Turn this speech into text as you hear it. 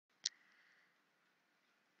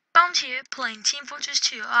Bones here, playing Team Fortress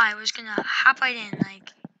 2. Alright, we're just gonna hop right in,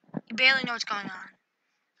 like, you barely know what's going on.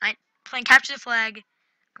 Alright, playing Capture the Flag.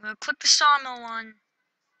 I'm gonna click the sawmill one.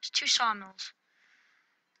 There's two sawmills.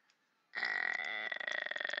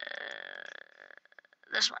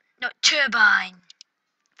 This one. No, turbine.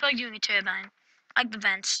 I feel like doing a turbine. Like the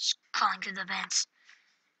vents, just crawling through the vents.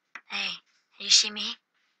 Hey, you see me?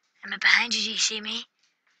 I'm behind you, do you see me?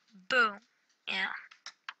 Boom. Yeah.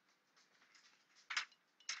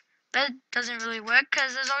 That doesn't really work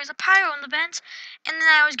because there's always a pyro in the vents, and then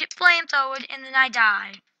I always get flamethrowered, and then I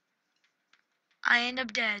die. I end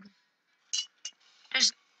up dead.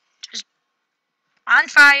 Just on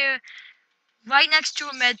fire, right next to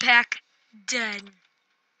a med pack, dead.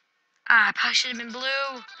 Ah, I probably should have been blue.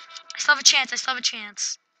 I still have a chance. I still have a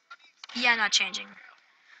chance. Yeah, not changing.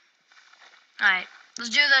 Alright, let's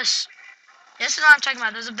do this. This is what I'm talking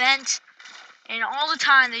about. There's a vent, and all the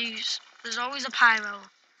time there's always a pyro.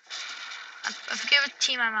 I forget what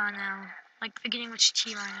team I'm on now. Like, forgetting which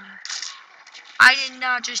team I am. I did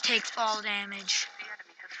not just take fall damage.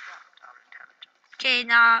 Okay,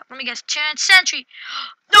 now, let me guess. Chance Sentry.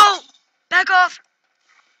 No! Back off!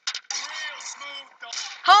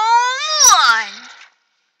 Home run!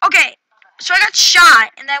 Okay, so I got shot,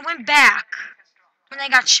 and then I went back. When I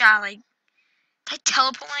got shot, like, did I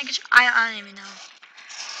teleport when I get shot? I don't even know.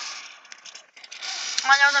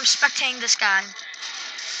 All I know is I'm spectating this guy.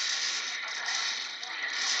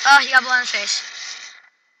 Oh, he got blood on his face.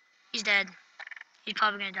 He's dead. He's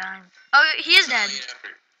probably gonna die. Oh, he is dead.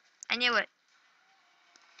 I knew it.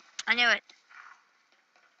 I knew it.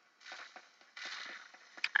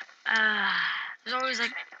 There's always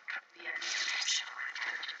like...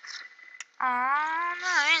 Aw, no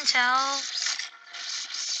intel.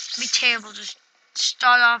 It'd be terrible just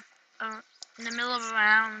start off in the middle of a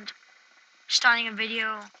round, starting a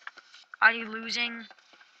video, already losing.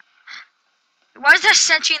 Why is there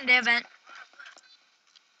sentry in the event?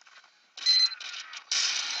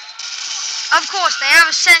 Of course, they have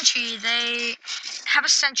a sentry. They have a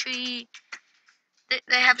sentry.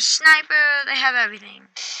 They have a sniper. They have everything.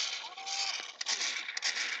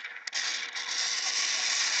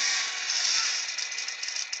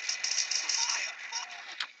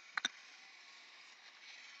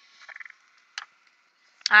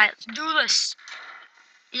 Alright, let's do this.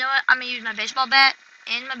 You know what? I'm gonna use my baseball bat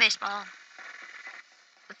and my baseball.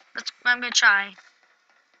 That's what I'm gonna try.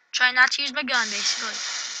 Try not to use my gun, basically.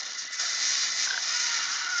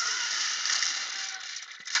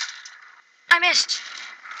 I missed.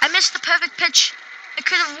 I missed the perfect pitch. I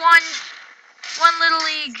could have won one little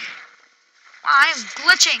league. Wow, I am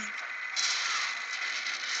glitching.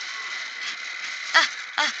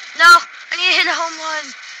 No, I need to hit a home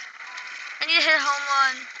run. I need to hit a home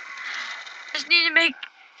run. I just need to make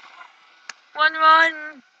one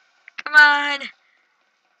run. Come on.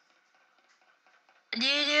 I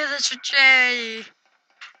need to do this for charity.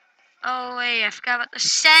 Oh wait, I forgot about the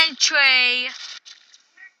sentry.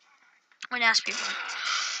 I'm gonna ask people.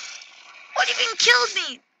 What even killed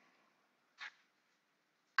me?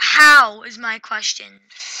 How is my question.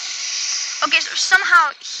 Okay, so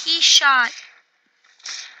somehow he shot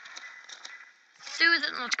through the...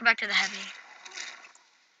 Let's go back to the heavy.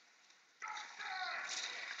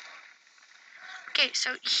 Okay,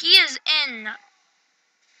 so he is in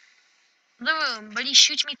the room, but he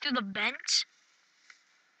shoots me through the vent.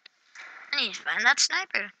 I need to find that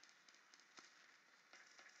sniper.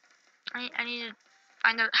 I need to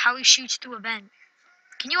find out how he shoots through a vent.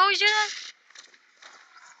 Can you always do that?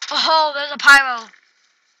 Oh, there's a pyro.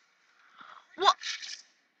 What?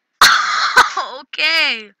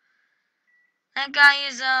 Okay. That guy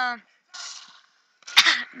is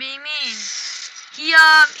being mean.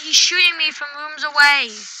 He's shooting me from rooms away.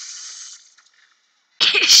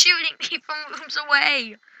 He's shooting me from rooms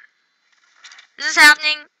away. Is this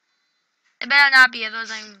happening? It better not be,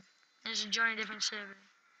 otherwise I'm just join a different server.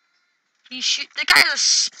 The guy has a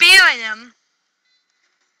spear in him.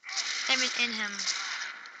 In him.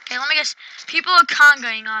 Okay, let me guess. People are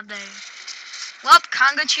congoing, aren't they? Well,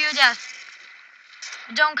 congo to your death.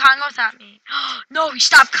 Don't congo without me. No, he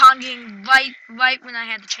stopped congoing right when I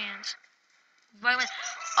had the chance. Right when...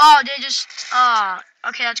 Oh, they just... Oh,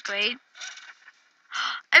 okay, that's great.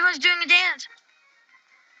 Everyone's doing a dance.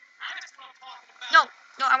 No,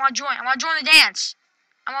 I want to join. I want to join the dance.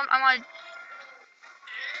 I want...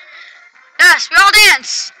 Yes, we all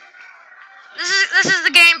dance. This is the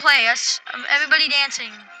gameplay. Yes, everybody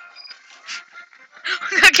dancing.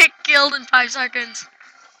 We're gonna get killed in 5 seconds.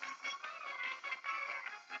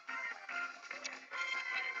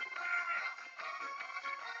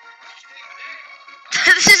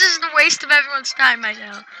 This is just a waste of everyone's time right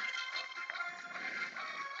now.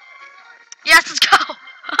 Yes, let's go.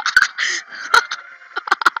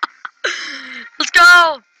 Let's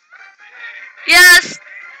go. Yes.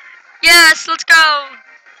 Yes, let's go.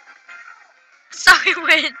 So we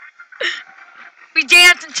win. We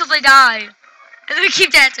dance until they die. And then we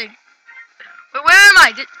keep dancing. Wait, where am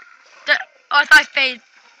I? Oh, I thought I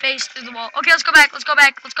faced through the wall. Okay, let's go back. Let's go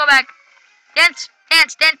back. Let's go back. Dance.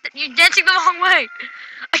 Dance. Dance. You're dancing the wrong way.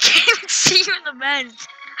 I can't even see you in the vents.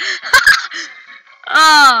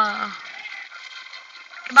 Oh.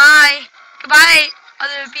 Goodbye. Goodbye,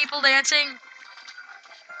 other people dancing.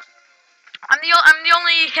 I'm the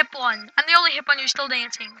only hip one. I'm the only hip one who's still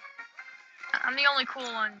dancing. I'm the only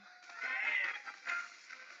cool one.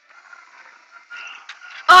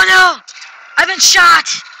 Oh no! I've been shot!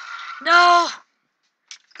 No!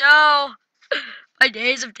 No! My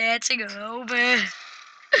days of dancing are over.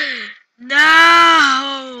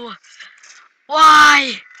 No!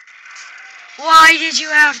 Why? Why did you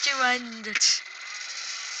have to end it?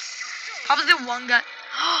 Probably the one guy.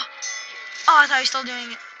 Oh, I thought he was still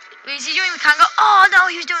doing it. Wait, is he doing the Congo? Oh no,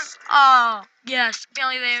 he was doing. Oh yes.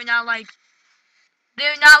 Apparently they're not like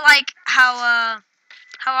how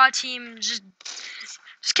our team just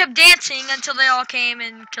kept dancing until they all came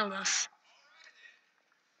and killed us.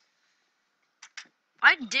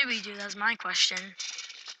 Why did we do that is my question.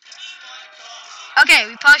 Okay,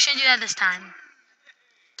 we probably shouldn't do that this time.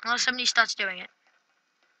 Unless somebody starts doing it.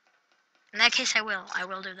 In that case, I will. I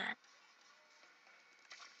will do that.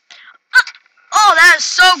 Oh, that is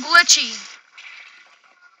so glitchy.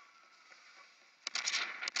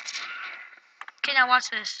 Okay, now watch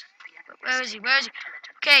this. Where is he? Where is he?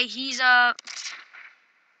 Okay, he's I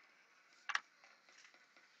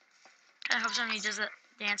hope somebody does that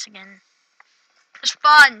dance again. It's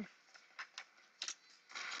fun.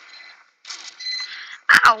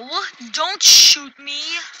 Ow! Don't shoot me.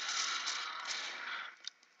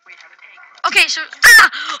 Okay, so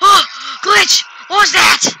oh, glitch. What was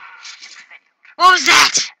that? What was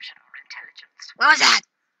that? What was that?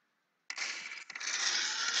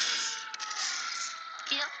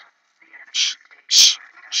 You know, shh, shh,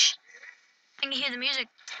 shh. I think I hear the music.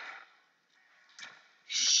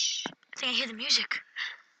 Shh. I think I hear the music.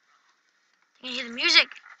 I think I hear the music.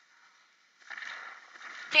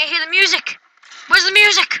 I think I hear the music. Where's the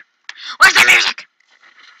music? Where's the music?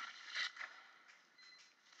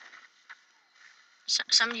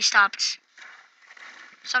 Somebody stopped.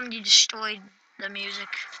 Somebody destroyed the music.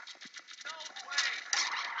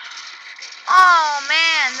 Oh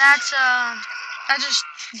man, that just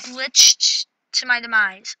glitched to my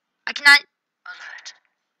demise. I cannot.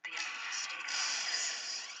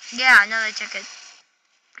 Yeah, I know they took it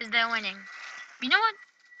because they're winning. You know what?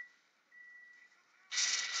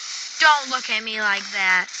 Don't look at me like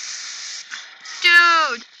that,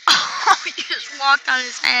 dude. Oh, you just walked on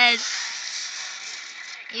his head.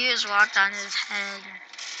 You just walked on his head.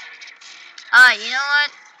 You know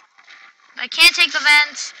what? I can't take the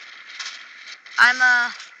vents. I'm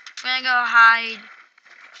gonna go hide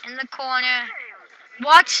in the corner.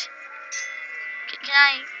 What? Can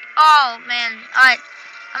I? Oh man! Alright,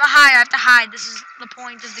 I'm a hide. I have to hide. This is the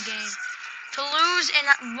point of the game: to lose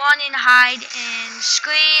and run and hide and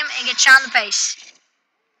scream and get shot in the face.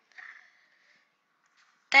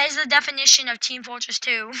 That is the definition of Team Fortress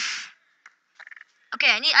 2.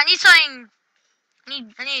 Okay, I need something.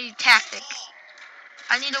 I need a tactic.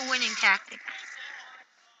 I need a winning tactic.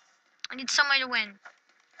 I need some way to win.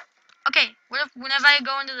 Okay, what if whenever I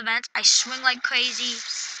go into the vents, I swing like crazy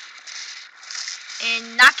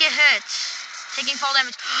and not get hurt, taking fall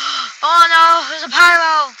damage. Oh no, there's a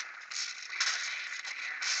pyro!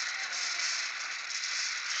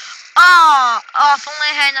 Oh, if only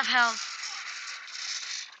I had enough health.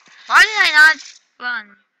 Why did I not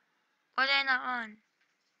run? Why did I not run?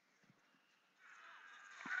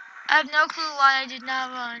 I have no clue why I did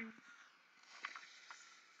not run.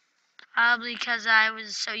 Probably because I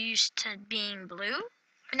was so used to being blue.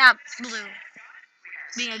 Not blue.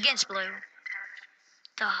 Being against blue.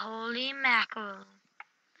 The holy mackerel.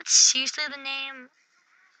 That's seriously the name?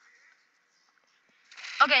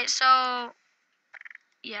 Okay, so...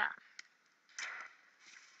 yeah.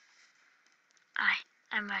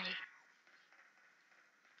 I'm ready.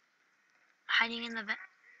 Hiding in the vent.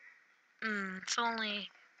 If only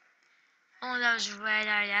that was red,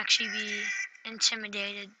 I'd actually be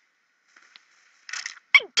intimidated.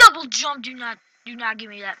 I double jump. Do not give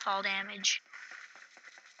me that fall damage.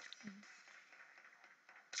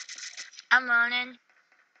 I'm running.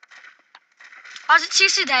 Oh, is it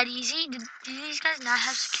seriously that easy? Did these guys not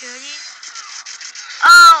have security?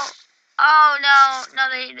 Oh no,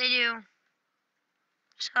 they do.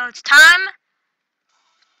 So it's time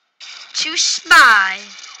to spy.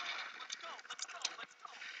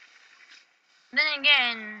 Then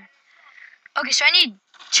again, okay, so I need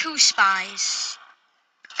 2 spies.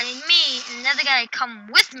 I need me and another guy to come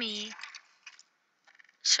with me,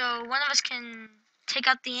 so one of us can take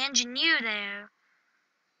out the engineer there.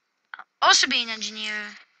 Also be an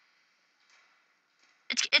engineer.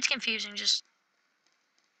 It's confusing. Just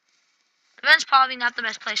the vent's probably not the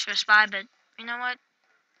best place for a spy, but you know what?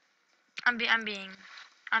 I'm being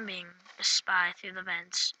a spy through the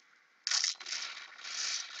vents.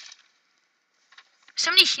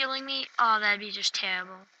 Somebody healing me? Oh, that'd be just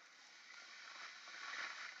terrible.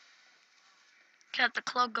 Can the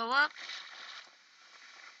cloak go up?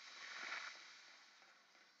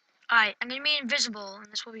 Alright, I'm gonna be invisible,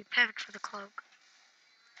 and this will be perfect for the cloak.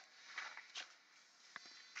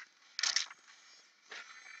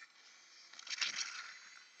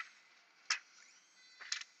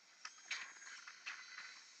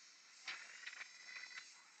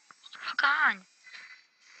 Fuck on.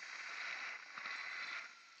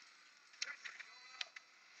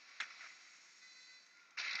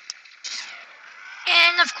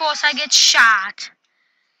 And of course I get shot.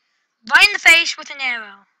 Right in the face with an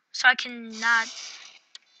arrow. So I cannot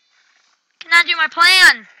do my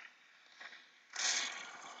plan.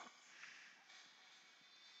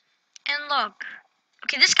 And look.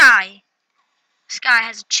 Okay, this guy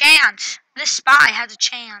has a chance. This spy has a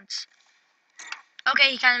chance.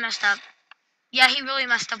 Okay, he kind of messed up. Yeah, he really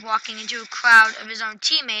messed up walking into a crowd of his own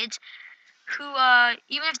teammates who,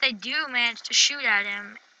 even if they do manage to shoot at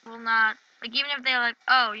him, will not, like, even if they're like,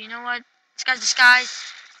 oh, you know what, this guy's disguised,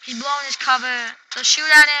 he's blowing his cover, they'll shoot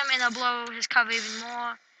at him and they'll blow his cover even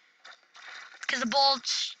more. Because the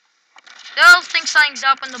bolts, they'll think something's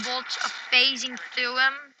up when the bolts are phasing through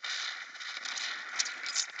him.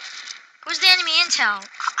 Where's the enemy intel?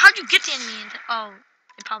 How'd you get the enemy intel? Oh,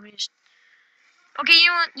 they probably just... Okay, you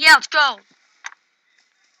know what? Yeah, let's go.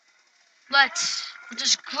 Let's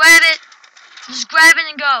just grab it. Just grab it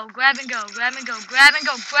and go. Grab and go. Grab and go. Grab and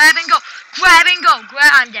go. Grab and go. Grab and go.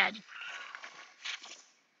 I'm dead.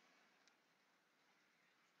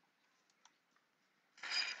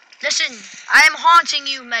 Listen, I am haunting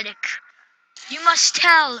you, medic. You must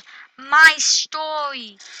tell my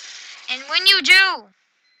story. And when you do,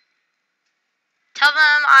 tell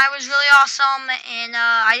them I was really awesome and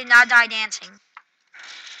I did not die dancing.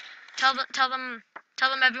 Tell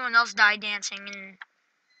them everyone else died dancing and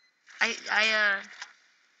I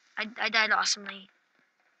died awesomely.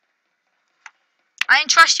 I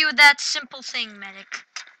entrust you with that simple thing, medic.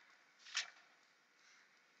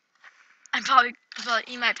 I probably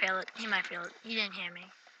he might fail it. He might fail it. He didn't hear me.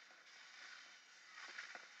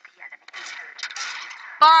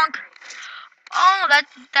 Bonk! Oh,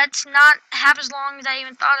 that's not half as long as I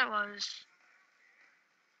even thought it was.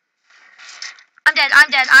 I'm dead. I'm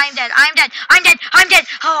dead. I'm dead. I'm dead. I'm dead. I'm dead.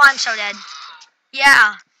 Oh, I'm so dead.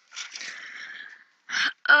 Yeah.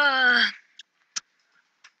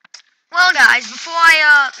 Well, guys, before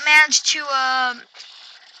I manage to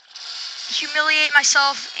humiliate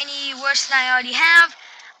myself any worse than I already have,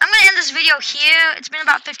 I'm gonna end this video here. It's been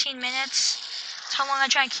about 15 minutes. That's how long I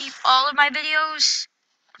try and keep all of my videos.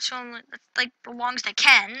 So that's like the longest I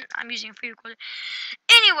can. I'm using a free recorder.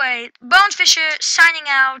 Anyway, Bones Fisher signing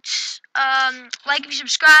out. Like if you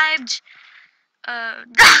subscribed.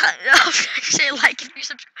 Say like if you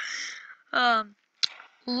subscribe.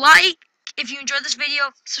 Like if you enjoyed this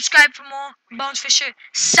video. Subscribe for more. Bones Fisher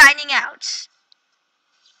signing out.